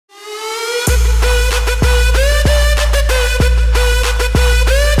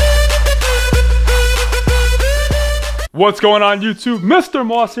What's going on YouTube? Mr.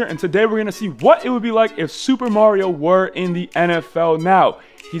 Moss here, and today we're going to see what it would be like if Super Mario were in the NFL. Now,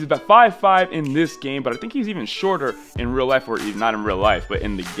 he's about 5'5" in this game, but I think he's even shorter in real life, or not in real life, but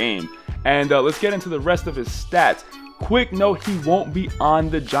in the game. And let's get into the rest of his stats. Quick note, he won't be on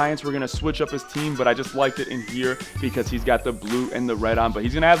the Giants. We're going to switch up his team, but I just liked it in here because he's got the blue and the red on. But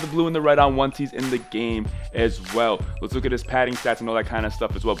he's going to have the blue and the red on once he's in the game as well. Let's look at his padding stats and all that kind of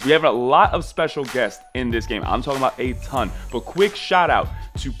stuff as well. We have a lot of special guests in this game. I'm talking about a ton. But quick shout out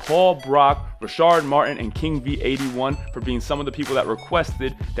to Paul Brock, Rashard Martin, and King V81 for being some of the people that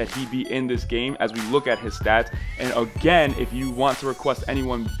requested that he be in this game as we look at his stats. And again, if you want to request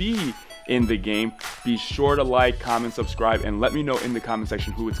anyone be in the game, be sure to like, comment, subscribe, and let me know in the comment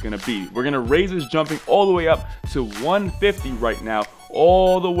section who it's going to be. We're going to raise his jumping all the way up to 150 right now,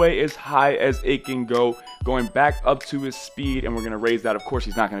 all the way as high as it can go, going back up to his speed, and we're going to raise that. Of course,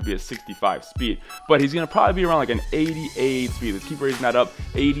 he's not going to be a 65 speed, but he's going to probably be around like an 88 speed. Let's keep raising that up.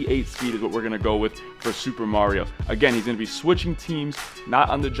 88 speed is what we're going to go with for Super Mario. Again, he's going to be switching teams, not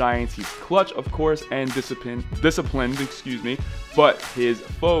on the Giants. He's clutch, of course, and disciplined, excuse me, but his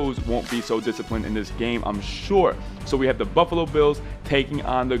foes won't be so disciplined in this game, I'm sure. So we have the Buffalo Bills taking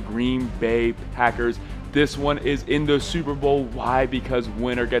on the Green Bay Packers. This one is in the Super Bowl. Why? Because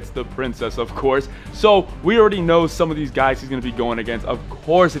winner gets the princess, of course. So we already know some of these guys he's going to be going against. Of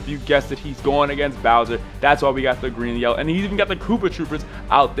course, if you guessed it, he's going against Bowser. That's why we got the green and yellow. And he even got the Koopa Troopers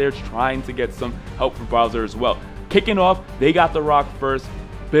out there trying to get some help for Bowser as well. Kicking off, they got the Rock first.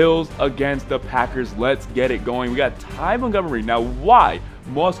 Bills against the Packers. Let's get it going. We got Ty Montgomery. Now, why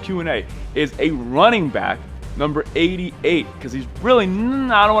Moss Q&A is a running back, number 88, because he's really,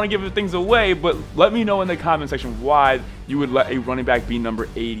 I don't want to give things away, but let me know in the comment section why you would let a running back be number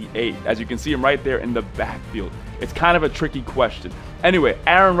 88. As you can see him right there in the backfield. It's kind of a tricky question. Anyway,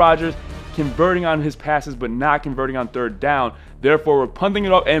 Aaron Rodgers converting on his passes, but not converting on third down. Therefore, we're punting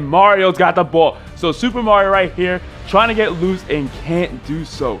it up, and Mario's got the ball. So Super Mario right here, trying to get loose and can't do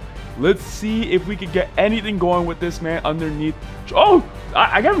so. Let's see if we could get anything going with this man underneath. Oh,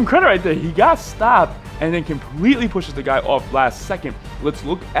 I got him credit right there. He got stopped and then completely pushes the guy off last second. Let's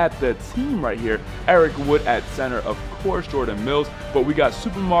look at the team right here. Eric Wood at center, of course, Jordan Mills. But we got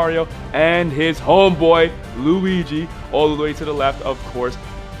Super Mario and his homeboy, Luigi, all the way to the left, of course.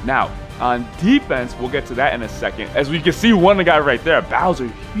 Now, on defense, we'll get to that in a second. As we can see, one guy right there, Bowser,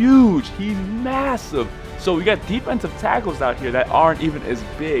 huge. He's massive. So we got defensive tackles out here that aren't even as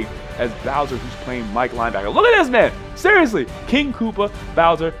big as Bowser, who's playing Mike linebacker. Look at this man. Seriously. King Koopa,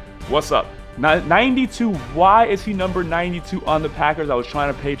 Bowser, what's up? 92. Why is he number 92 on the Packers? I was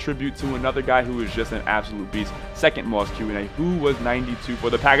trying to pay tribute to another guy who is just an absolute beast. Second Moss Q&A. Who was 92 for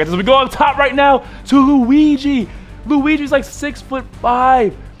the Packers? As we go up top right now to Luigi. Luigi's like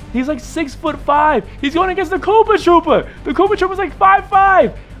 6'5". He's like 6'5". He's going against the Koopa Trooper. The Koopa Trooper's like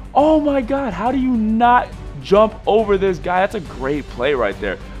 5'5". Oh my God, how do you not jump over this guy? That's a great play right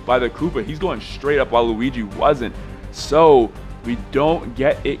there by the Koopa. He's going straight up while Luigi wasn't. So we don't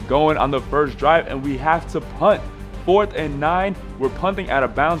get it going on the first drive, and we have to punt. 4th and 9. We're punting out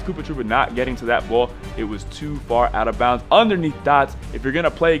of bounds. Koopa Trooper not getting to that ball. It was too far out of bounds. Underneath dots, if you're going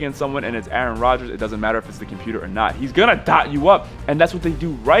to play against someone and it's Aaron Rodgers, it doesn't matter if it's the computer or not. He's going to dot you up, and that's what they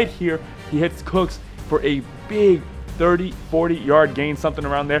do right here. He hits Cooks for a big 30, 40-yard gain, something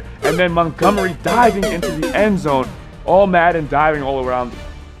around there. And then Montgomery diving into the end zone. All Madden diving all around.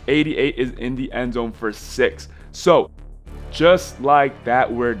 88 is in the end zone for 6. So, just like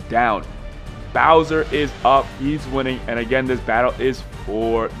that, we're down. Bowser is up. He's winning. And again, this battle is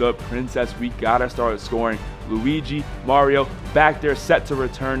for the princess. We gotta start scoring. Luigi, Mario, back there set to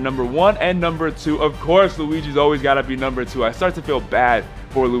return number 1 and number 2. Of course, Luigi's always gotta be number 2. I start to feel bad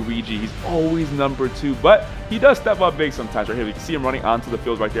for Luigi. He's always number 2, but he does step up big sometimes. Right here, we can see him running onto the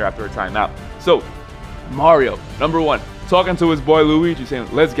field right there after a timeout. So, Mario, number 1, talking to his boy Luigi, saying,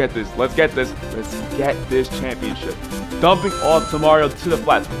 let's get this, let's get this, let's get this championship. Dumping off to Mario to the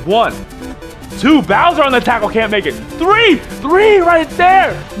flats. 1, 2, Bowser on the tackle, can't make it. 3 right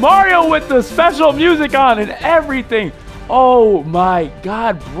there. Mario with the special music on and everything. Oh my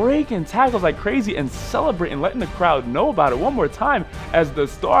God, breaking tackles like crazy and celebrating, letting the crowd know about it one more time as the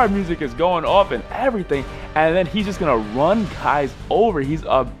star music is going off and everything. And then he's just gonna run guys over. He's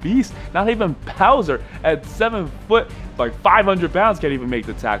a beast. Not even Bowser at 7 foot, like 500 pounds, can't even make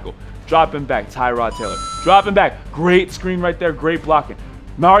the tackle. Dropping back, Tyrod Taylor. Dropping back, great screen right there, great blocking.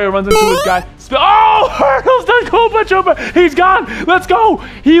 Mario runs into his guy. Oh, hurdles the Koopa Trooper. He's gone. Let's go.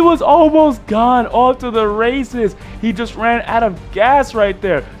 He was almost gone off to the races. He just ran out of gas right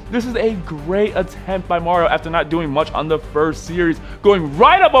there. This is a great attempt by Mario after not doing much on the first series. Going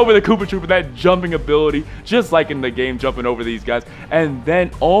right up over the Koopa Trooper, that jumping ability, just like in the game, jumping over these guys. And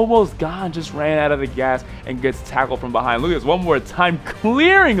then almost gone, just ran out of the gas and gets tackled from behind. Look at this, one more time,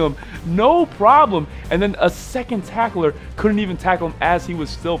 clearing him, no problem. And then a second tackler couldn't even tackle him as he was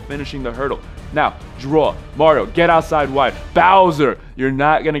still finishing the hurdle. Now, draw. Mario, get outside wide. Bowser, you're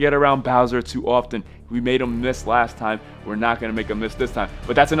not going to get around Bowser too often. We made him miss last time. We're not going to make him miss this time.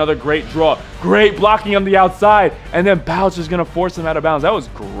 But that's another great draw. Great blocking on the outside. And then Bowser's going to force him out of bounds. That was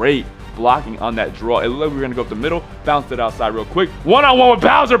great blocking on that draw. It looked like we were going to go up the middle. Bounced it outside real quick. One-on-one with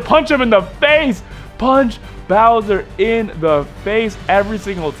Bowser. Punch him in the face. Punch Bowser in the face every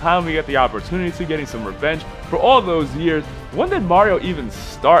single time we get the opportunity to, getting some revenge for all those years. When did Mario even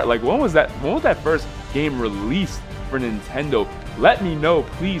start? Like, when was that first game released for Nintendo? Let me know,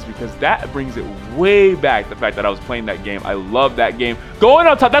 please, because that brings it way back, the fact that I was playing that game. I love that game. Going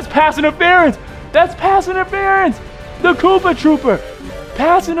up top, that's pass interference. That's pass interference. The Koopa Trooper.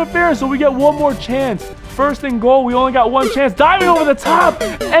 Pass interference, so we get one more chance. First and goal, we only got one chance. Diving over the top,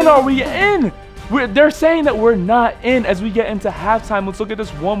 and are we in? They're saying that we're not in as we get into halftime. Let's look at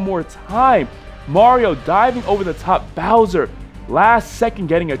this one more time. Mario diving over the top. Bowser, last second,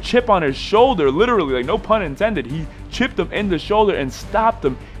 getting a chip on his shoulder. Literally, like, no pun intended. He chipped him in the shoulder and stopped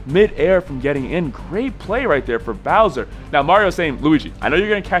him mid-air from getting in. Great play right there for Bowser. Now, Mario's saying, Luigi, I know you're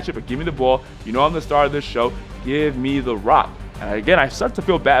going to catch it, but give me the ball. You know I'm the star of this show. Give me the rock. And again, I start to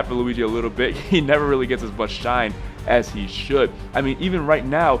feel bad for Luigi a little bit. He never really gets as much shine as he should. I mean, even right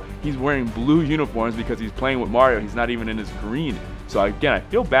now, he's wearing blue uniforms because he's playing with Mario. He's not even in his green. So again, I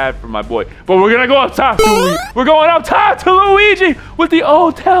feel bad for my boy. But we're going to go up top to Luigi. We're going up top to Luigi with the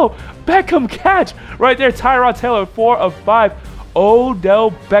Odell Beckham catch. Right there, Tyrod Taylor, 4 of 5.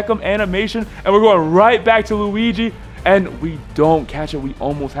 Odell Beckham animation. And we're going right back to Luigi. And we don't catch it. We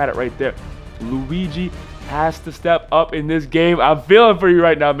almost had it right there. Luigi has to step up in this game. I'm feeling for you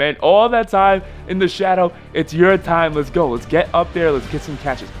right now, man. All that time in the shadow, it's your time. Let's go. Let's get up there. Let's get some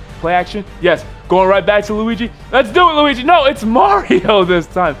catches. Play action. Yes. Going right back to Luigi. Let's do it, Luigi. No, it's Mario this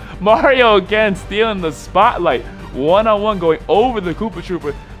time. Mario again stealing the spotlight. One-on-one going over the Koopa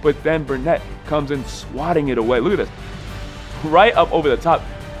Trooper, but then Burnett comes in swatting it away. Look at this. Right up over the top.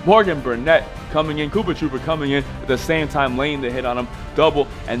 Morgan Burnett coming in, Koopa Trooper coming in at the same time, laying the hit on him, double,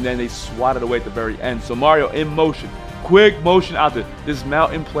 and then they swat it away at the very end. So Mario in motion, quick motion out there. This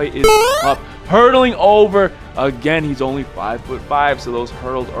mountain play is tough. Hurdling over, again, he's only 5'5", so those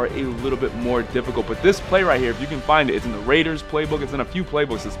hurdles are a little bit more difficult. But this play right here, if you can find it, it's in the Raiders playbook, it's in a few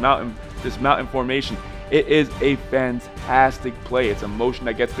playbooks, this mountain formation. It is a fantastic play. It's a motion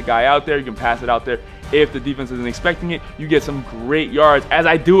that gets the guy out there. You can pass it out there. If the defense isn't expecting it, you get some great yards, as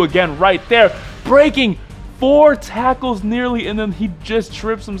I do again right there. Breaking 4 tackles nearly, and then he just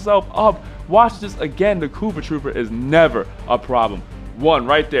trips himself up. Watch this again. The Koopa Trooper is never a problem. 1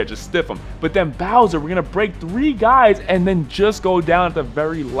 right there, just stiff him. But then Bowser, we're going to break 3 guys and then just go down at the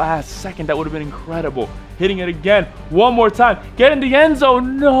very last second. That would have been incredible. Hitting it again, one more time. Get in the end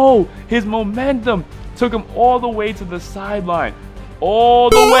zone. No, his momentum took him all the way to the sideline. All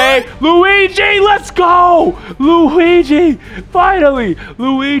the way. Luigi, let's go. Luigi, finally.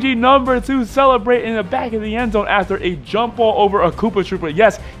 Luigi number 2 celebrating in the back of the end zone after a jump ball over a Koopa Trooper.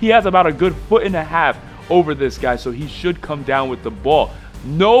 Yes, he has about a good 1.5 feet over this guy, so he should come down with the ball.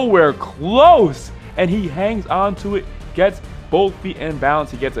 Nowhere close. And he hangs on to it, gets both feet in bounds,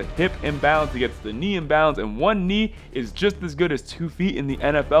 he gets a hip in bounds, he gets the knee in bounds, and 1 knee is just as good as 2 feet in the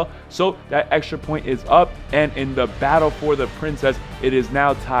NFL, so that extra point is up, and in the battle for the princess, it is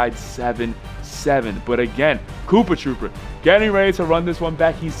now tied 7-7. But again, Koopa Trooper getting ready to run this one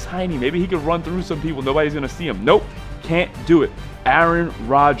back. He's tiny, maybe he could run through some people, nobody's gonna see him. Nope, can't do it. Aaron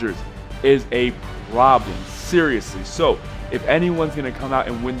Rodgers is a problem, seriously. So if anyone's going to come out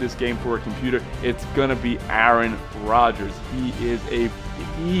and win this game for a computer, it's going to be Aaron Rodgers. He is a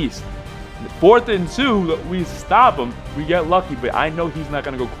beast. 4th and 2, we stop him. We get lucky, but I know he's not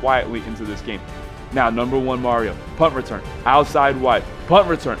going to go quietly into this game. Now, number 1, Mario. Punt return. Outside wide. Punt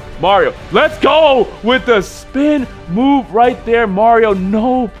return. Mario, let's go with the spin move right there. Mario,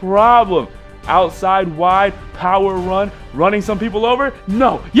 no problem. Outside wide, power run, running some people over?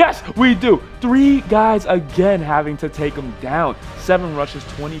 No. Yes, we do. 3 guys again having to take him down. 7 rushes,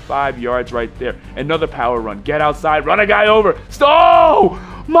 25 yards right there. Another power run. Get outside, run a guy over.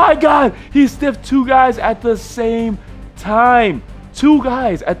 Oh, my God. He stiffed 2 guys at the same time. 2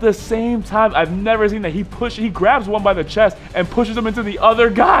 guys at the same time. I've never seen that. He grabs one by the chest and pushes him into the other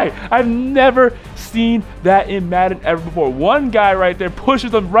guy. I've never seen that in Madden ever before. 1 guy right there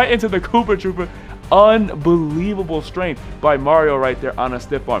pushes him right into the Koopa Trooper. Unbelievable strength by Mario right there on a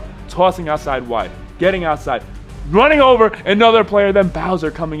stiff arm. Tossing outside wide, getting outside, running over another player, then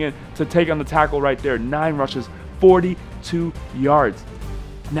Bowser coming in to take on the tackle right there. 9 rushes, 42 yards.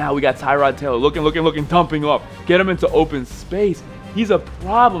 Now we got Tyrod Taylor looking, dumping off. Get him into open space. He's a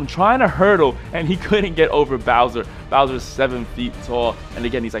problem trying to hurdle, and he couldn't get over Bowser. Bowser's 7 feet tall, and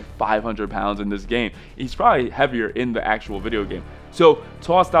again, he's like 500 pounds in this game. He's probably heavier in the actual video game. So,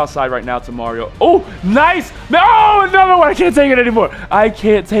 tossed outside right now to Mario. Oh, nice! Oh, another one! I can't take it anymore. I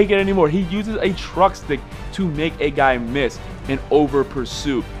can't take it anymore. He uses a truck stick to make a guy miss and over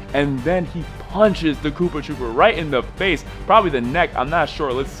pursue. And then he punches the Koopa Trooper right in the face, probably the neck, I'm not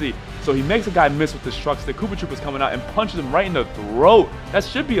sure, let's see. So he makes a guy miss with this truck stick. Koopa Trooper's coming out and punches him right in the throat. That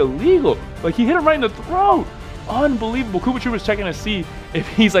should be illegal. Like, he hit him right in the throat. Unbelievable. Koopa Trooper's checking to see if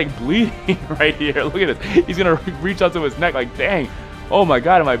he's like bleeding right here. Look at this. He's gonna reach out to his neck like, dang. Oh my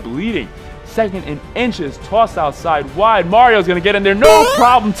God, am I bleeding? 2nd and inches, tossed outside wide. Mario's gonna get in there, no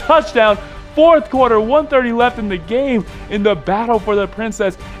problem. Touchdown. 4th quarter, 1:30 left in the game, in the battle for the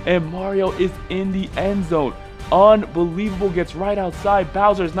princess, and Mario is in the end zone. Unbelievable, gets right outside.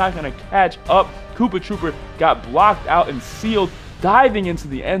 Bowser's not going to catch up. Koopa Trooper got blocked out and sealed, diving into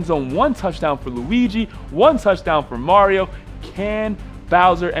the end zone. 1 touchdown for Luigi, 1 touchdown for Mario. Can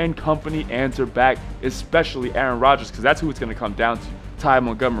Bowser and company answer back, especially Aaron Rodgers, because that's who it's going to come down to. Ty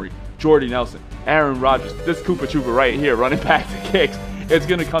Montgomery, Jordy Nelson, Aaron Rodgers, this Koopa Trooper right here running back the kicks. It's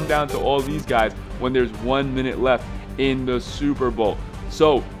going to come down to all these guys when there's 1 minute left in the Super Bowl.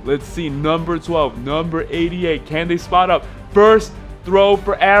 So let's see, number 12, number 88. Can they spot up? First throw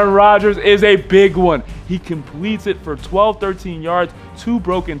for Aaron Rodgers is a big one. He completes it for 12, 13 yards, 2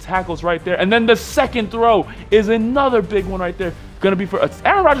 broken tackles right there. And then the second throw is another big one right there. Gonna be for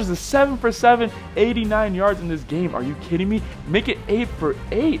Aaron Rodgers is 7 for 7, 89 yards in this game. Are you kidding me? Make it 8 for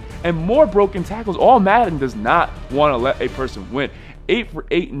 8 and more broken tackles. All Madden does not want to let a person win. 8 for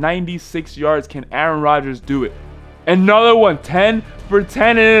 8, 96 yards. Can Aaron Rodgers do it? Another one, 10 for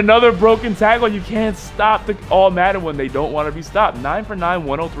 10 and another broken tackle. You can't stop the All Madden when they don't want to be stopped. 9 for 9,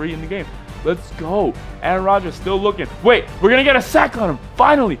 103 in the game. Let's go. Aaron Rodgers still looking. Wait, we're going to get a sack on him.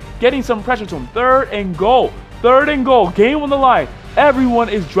 Finally, getting some pressure to him. 3rd and goal. 3rd and goal. Game on the line. Everyone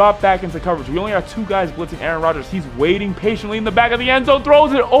is dropped back into coverage. We only have 2 guys blitzing Aaron Rodgers. He's waiting patiently in the back of the end zone.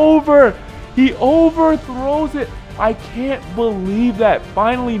 Throws it over. He overthrows it. I can't believe that.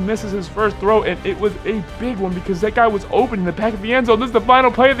 Finally misses his first throw, and it was a big one because that guy was open in the back of the end zone. This is the final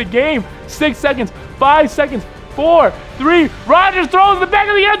play of the game. 6 seconds, 5 seconds, 4, 3. Rodgers throws in the back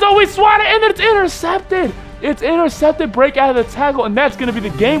of the end zone. We swat it, and it's intercepted. It's intercepted, break out of the tackle, and that's going to be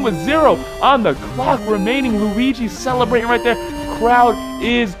the game with 0 on the clock remaining. Luigi celebrating right there. Crowd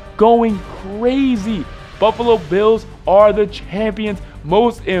is going crazy. Buffalo Bills are the champions.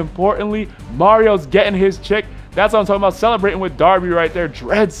 Most importantly, Mario's getting his chick. That's what I'm talking about, celebrating with Darby right there.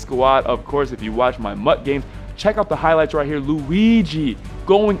 Dread Squad, of course, if you watch my Mutt games, check out the highlights right here. Luigi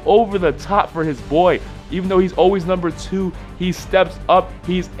going over the top for his boy. Even though he's always number 2, he steps up.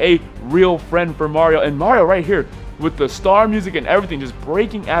 He's a real friend for Mario. And Mario right here with the star music and everything, just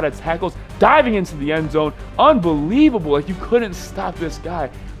breaking out of tackles, diving into the end zone. Unbelievable. Like, you couldn't stop this guy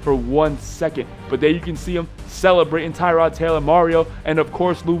for 1 second. But there you can see him celebrating Tyrod Taylor, Mario, and of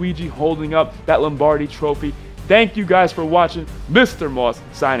course Luigi holding up that Lombardi trophy. Thank you guys for watching. Mr. Moss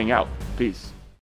signing out. Peace.